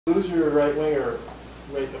Who's your right winger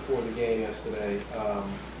right before the game yesterday?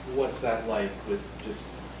 What's that like with just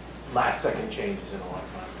last-second changes and all that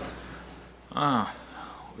kind of stuff?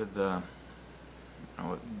 With the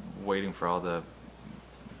waiting for all the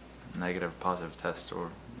negative, positive tests or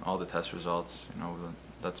all the test results,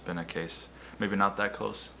 that's been a case. Maybe not that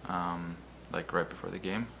close, like right before the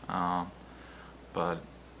game, but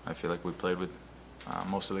I feel like we played with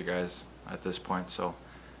most of the guys at this point, so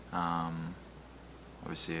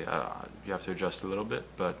obviously you have to adjust a little bit,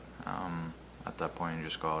 but at that point you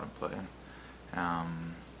just go out and play. I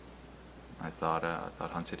thought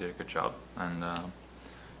Hunty did a good job, and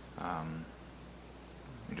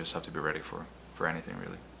you just have to be ready for anything,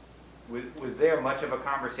 really. Was there much of a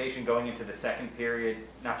conversation going into the second period,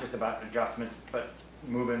 not just about adjustments, but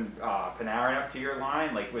moving Panarin up to your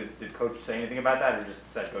line? Like, did coach say anything about that, or just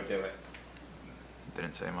said go do it?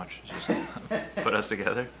 Didn't say much, just put us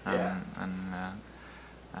together, and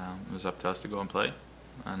it was up to us to go and play.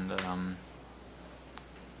 And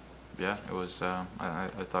yeah, it was. I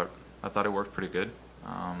thought it worked pretty good.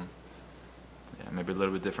 Yeah, maybe a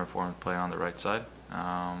little bit different for him to play on the right side,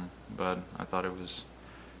 but I thought it was.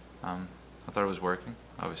 I thought it was working.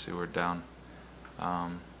 Obviously, we're down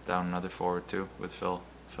another forward too with Phil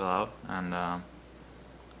out, and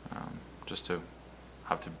just to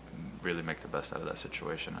have to really make the best out of that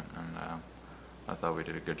situation. And I thought we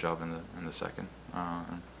did a good job in the second,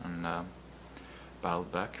 and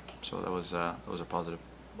battled back. So that was a positive.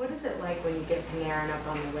 What is it like when you get Panarin up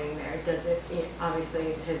on the wing there? Does it,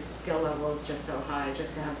 obviously his skill level is just so high,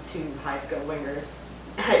 just to have two high-skilled wingers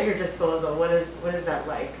at your disposal. What is that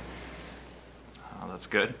like? That's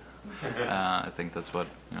good. I think that's what,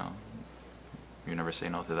 you never say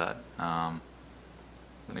no to that.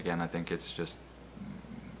 And again, I think it's just,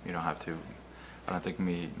 you don't have to, I don't think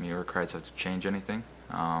me or Kreitz have to change anything.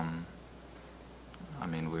 I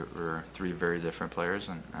mean, we're three very different players,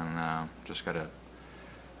 and just got to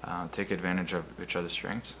take advantage of each other's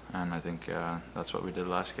strengths, and I think that's what we did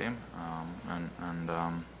last game, and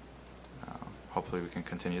hopefully we can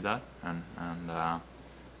continue that, and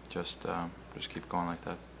just keep going like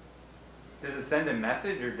that. Does it send a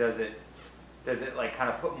message, or does it like kind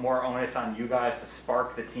of put more onus on you guys to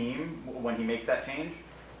spark the team when he makes that change?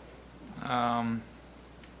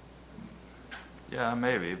 Yeah,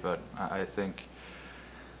 maybe, but I think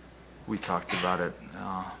we talked about it.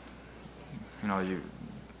 You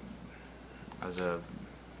as the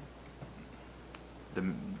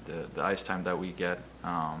ice time that we get,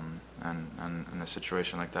 and in a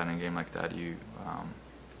situation like that, in a game like that, you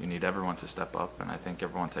need everyone to step up, and I think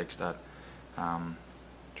everyone takes that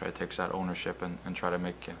takes that ownership and try to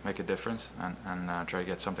make a difference, and try to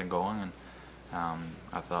get something going. And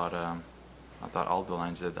I thought all the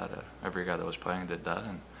lines did that. Every guy that was playing did that,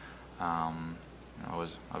 and it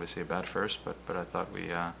was obviously a bad first, but I thought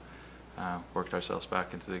we worked ourselves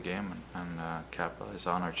back into the game and capitalized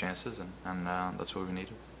on our chances, and that's what we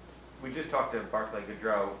needed. We just talked to Barclay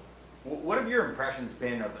Goodrow. What have your impressions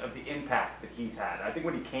been of the impact that he's had? I think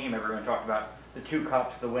when he came, everyone talked about the 2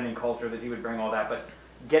 cups, the winning culture that he would bring, all that, but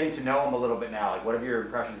getting to know him a little bit now, like, what have your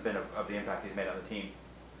impressions been of the impact he's made on the team?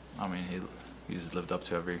 I mean, he's lived up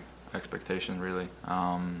to every expectation, really.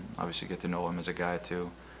 Obviously, get to know him as a guy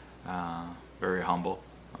too. Very humble,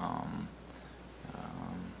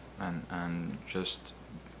 and just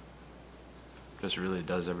really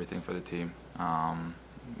does everything for the team.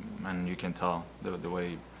 And you can tell the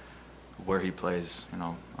way where he plays.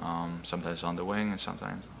 Sometimes on the wing and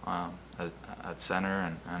sometimes at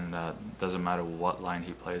center, and doesn't matter what line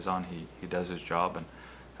he plays on, he does his job.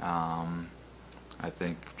 And I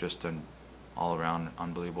think just an all-around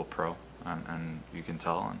unbelievable pro, and you can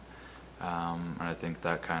tell, and I think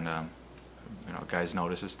that kind of, guys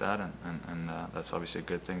notices that, and that's obviously a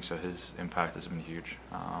good thing. So his impact has been huge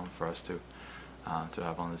for us to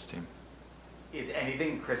have on this team. Is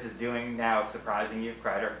anything Chris is doing now surprising you,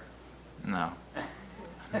 Kreider? No,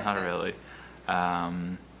 not really.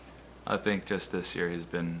 I think just this year he's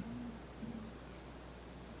been,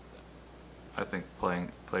 I think,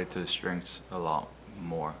 played to his strengths a lot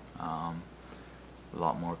more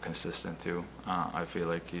consistent too. I feel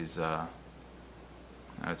like he's,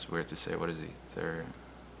 it's weird to say, what is he,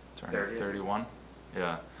 turning 31?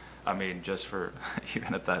 Yeah, I mean, just for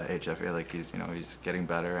even at that age, I feel like he's getting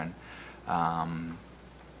better, and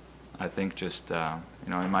I think just it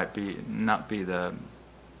might not be the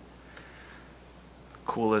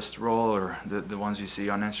coolest role or the ones you see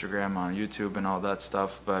on Instagram, on YouTube, and all that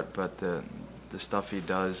stuff, but the stuff he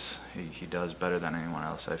does better than anyone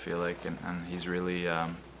else, I feel like, and he's really I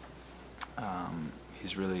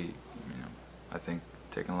think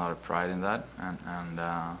taken a lot of pride in that, and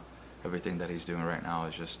everything that he's doing right now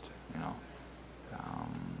is just,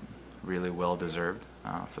 really well deserved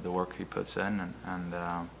for the work he puts in and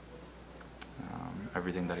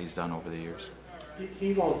everything that he's done over the years.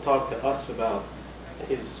 He won't talk to us about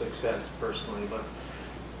his success personally, but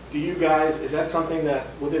do you guys, is that something that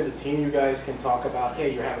within the team you guys can talk about,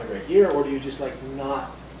 hey, you're having a great year, or do you just like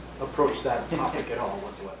not approach that topic at all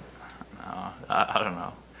whatsoever? No, I don't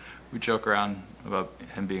know. We joke around about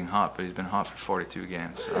him being hot, but he's been hot for 42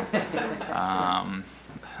 games. So.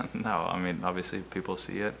 No, I mean, obviously people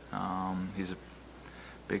see it. He's a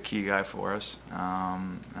big key guy for us,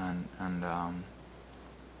 and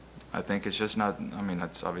I think it's just not. I mean,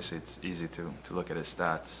 it's obviously it's easy to look at his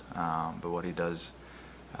stats, but what he does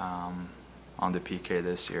on the PK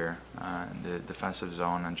this year, in the defensive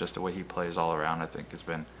zone, and just the way he plays all around, I think has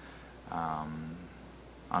been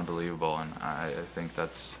unbelievable. And I think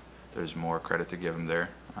there's more credit to give him there,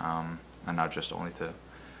 and not just only to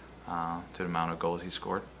the amount of goals he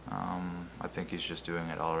scored. I think he's just doing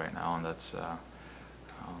it all right now, and that's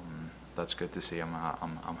good to see.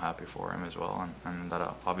 I'm happy for him as well, and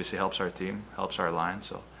that obviously helps our team, helps our line.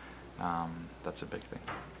 So that's a big thing.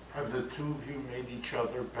 Have the two of you made each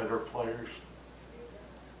other better players?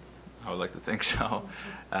 I would like to think so.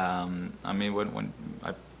 I mean, when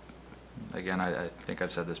I think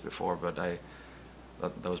I've said this before, but that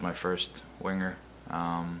was my first winger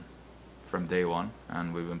from day one,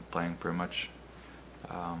 and we've been playing pretty much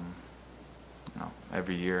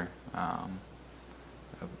every year. A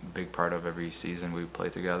big part of every season we play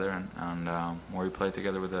together, and when we play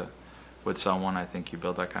together with someone, I think you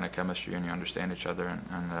build that kind of chemistry and you understand each other,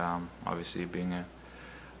 and obviously being a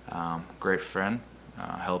great friend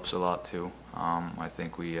helps a lot too. I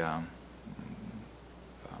think we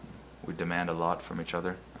demand a lot from each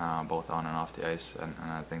other, both on and off the ice, and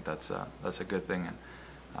I think that's a good thing,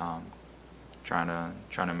 and trying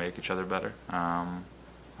to make each other better,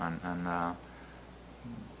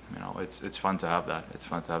 it's fun to have that. It's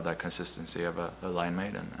fun to have that consistency of a line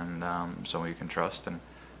mate and someone you can trust and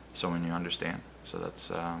someone you understand. So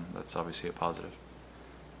that's obviously a positive.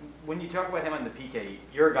 When you talk about him on the PK,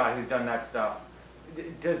 you're a guy who's done that stuff.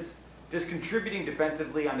 Does contributing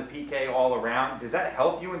defensively on the PK all around, does that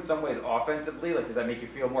help you in some ways offensively? Like, does that make you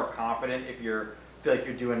feel more confident if feel like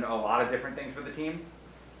you're doing a lot of different things for the team?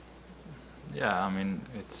 Yeah, I mean,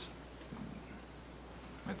 it's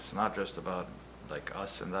not just about like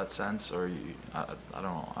us in that sense, or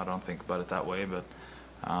I don't think about it that way, but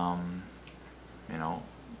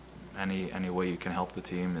any way you can help the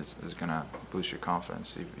team is gonna boost your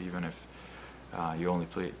confidence, even if you only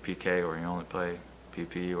play PK or you only play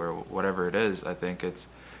PP or whatever it is. I think it's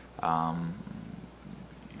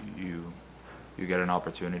you get an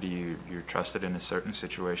opportunity, you're trusted in a certain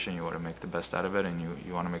situation, you want to make the best out of it, and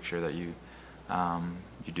you want to make sure that you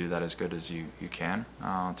do that as good as you can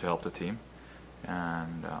to help the team.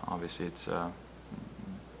 And obviously it's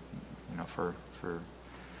for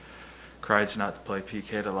Kreid's not to play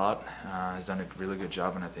PK'd a lot, has done a really good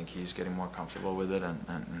job, and I think he's getting more comfortable with it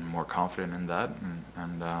and more confident in that,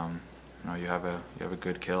 and you have a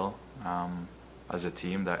good kill as a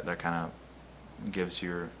team that kind of gives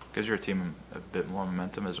your team a bit more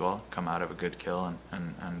momentum as well. Come out of a good kill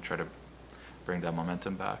and try to bring that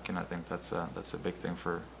momentum back, and I think that's a big thing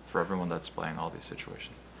for everyone that's playing all these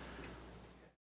situations.